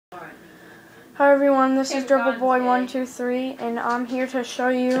Hi everyone, this is Dribble Boy 123, and I'm here to show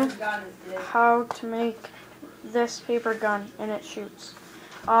you how to make this paper gun, and it shoots.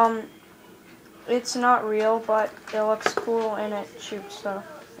 It's not real, but it looks cool and it shoots, so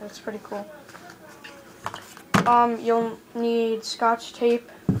it's pretty cool. You'll need Scotch tape,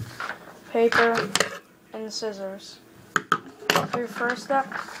 paper, and scissors. For your first step,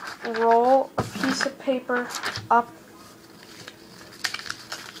 roll a piece of paper up.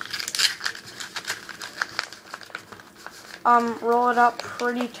 Roll it up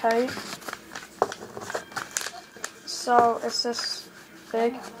pretty tight, so it's this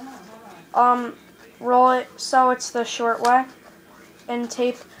big. Roll it so it's the short way, and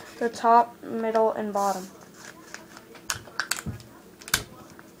tape the top, middle, and bottom.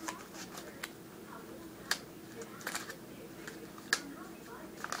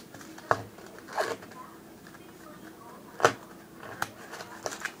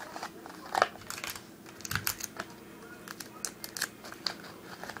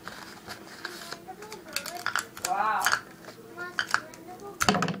 Wow.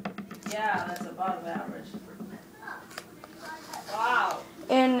 Yeah, that's above average. Wow.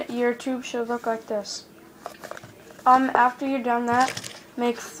 And your tube should look like this. After you're done that,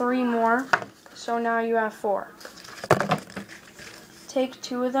 make 3 more. So now you have 4. Take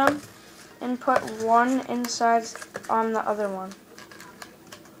 2 of them and put one inside on the other one.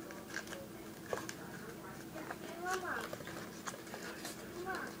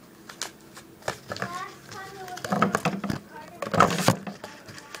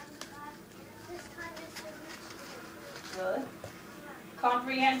 Really?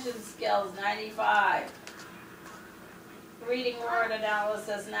 Comprehension skills, 95. Reading word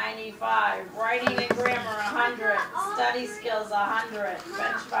analysis, 95. Writing and grammar, 100. Study skills, 100.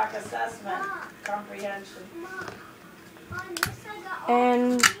 Benchmark assessment, comprehension.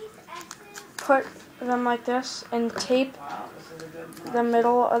 And put them like this and tape Wow, this is a good one. the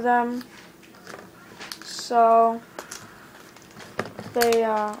middle of them so they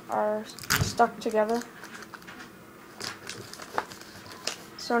are stuck together.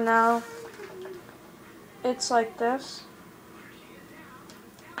 So now it's like this,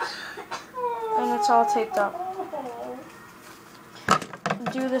 and it's all taped up.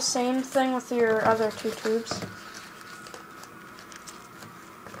 Do the same thing with your other 2 tubes.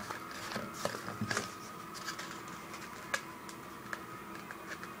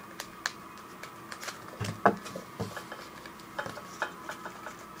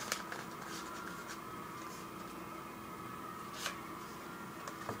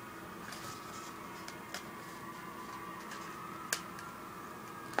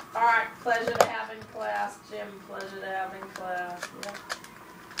 All right, pleasure to have in class, Jim. Pleasure to have in class. Yep.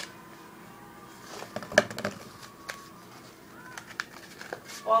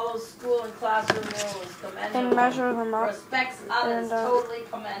 Follow school and classroom rules. Commendable. And measure them up. Respects others. And, Totally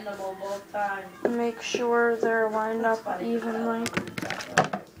commendable both times. Make sure they're lined up evenly.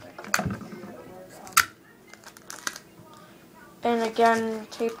 And again,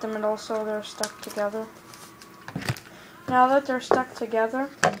 tape the middle so they're stuck together. Now that they're stuck together,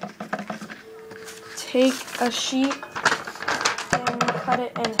 take a sheet and cut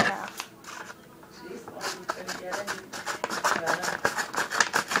it in half.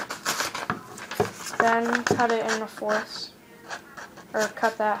 Then cut it into fourths, or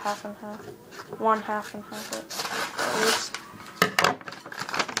cut that half in half. 1 half in half at least.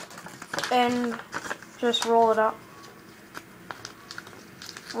 And just roll it up.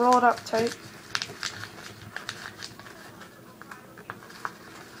 Roll it up tight.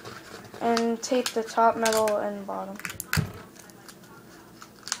 And tape the top, middle, and bottom.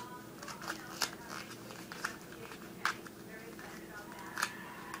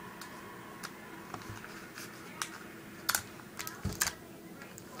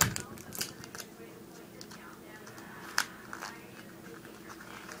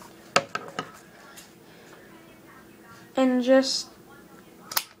 And just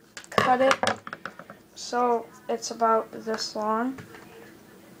cut it so it's about this long.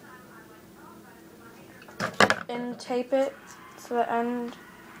 And tape it to the end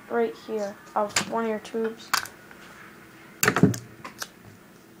right here of one of your tubes.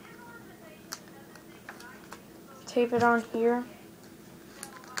 Tape it on here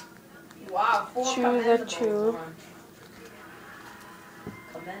Wow, to the tube.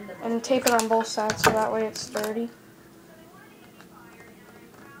 And tape it on both sides so that way it's sturdy.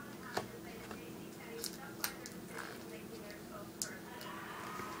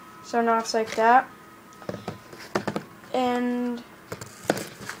 So now it's like that. And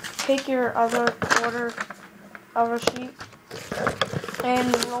take your other quarter of a sheet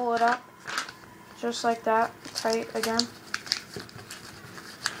and roll it up just like that, tight again.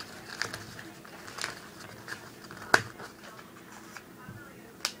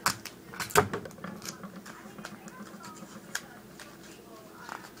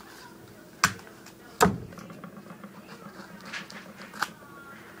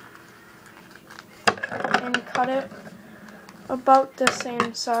 And cut it about the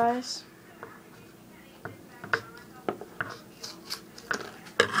same size.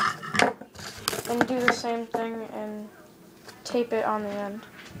 And do the same thing and tape it on the end.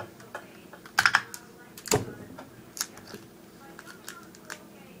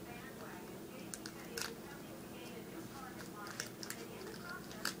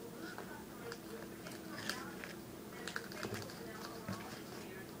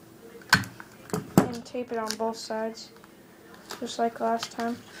 And tape it on both sides, just like last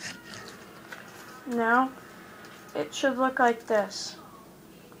time. Now, it should look like this.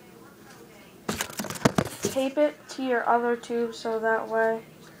 Tape it to your other tube so that way,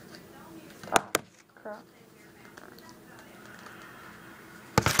 oh crap.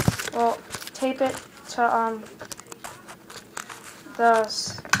 Well, tape it to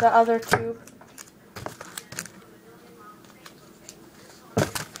the other tube.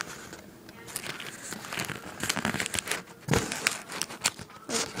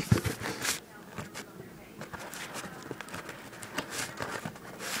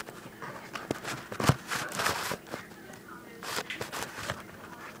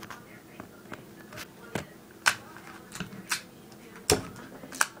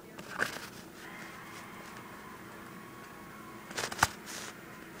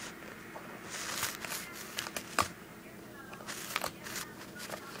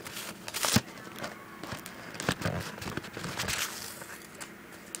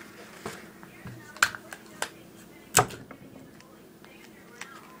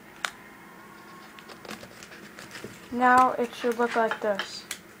 Now it should look like this.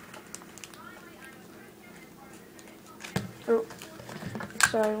 Oh,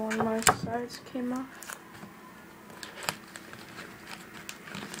 sorry, one of my sides came off.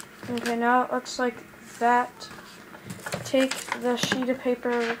 Okay, now it looks like that. Take the sheet of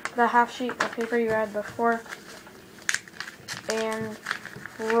paper, the half sheet of paper you had before, and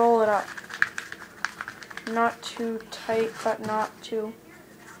roll it up. Not too tight, but not too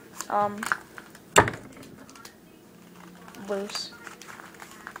loose.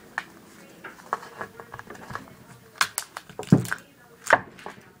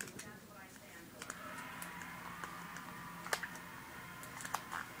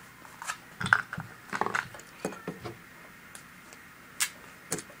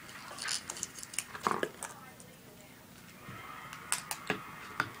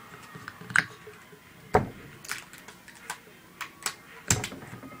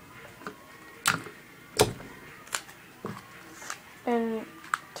 And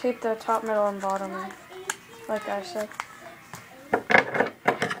tape the top, middle, and bottom, like I said.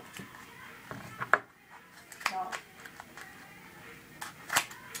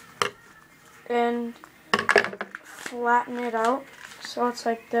 And flatten it out so it's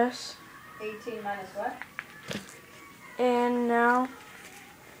like this. 18 minus what? And now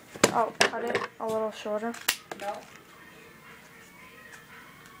I'll cut it a little shorter. No.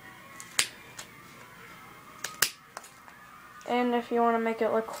 And if you want to make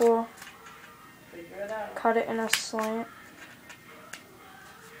it look cool, Figure it out. cut it in a slant.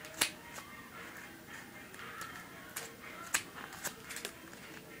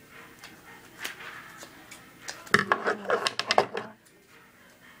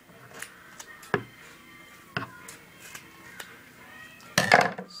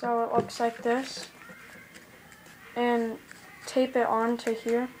 So it looks like this. And tape it onto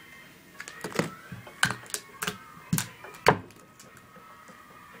here.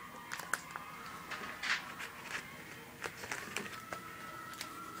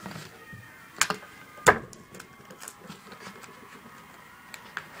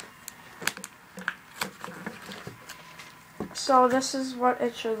 So this is what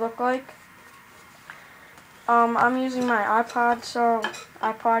it should look like. I'm using my iPod, so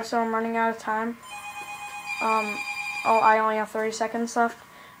I'm running out of time. I only have 30 seconds left.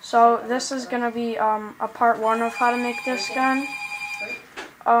 So this is gonna be a part 1 of how to make this gun.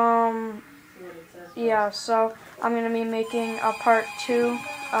 Yeah, so I'm gonna be making a part 2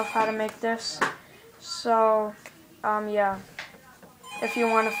 of how to make this. So yeah, if you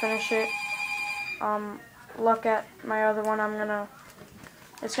want to finish it, look at my other one.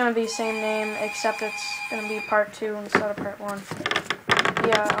 It's gonna be same name, except it's gonna be part 2 instead of part 1.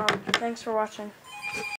 Yeah, thanks for watching.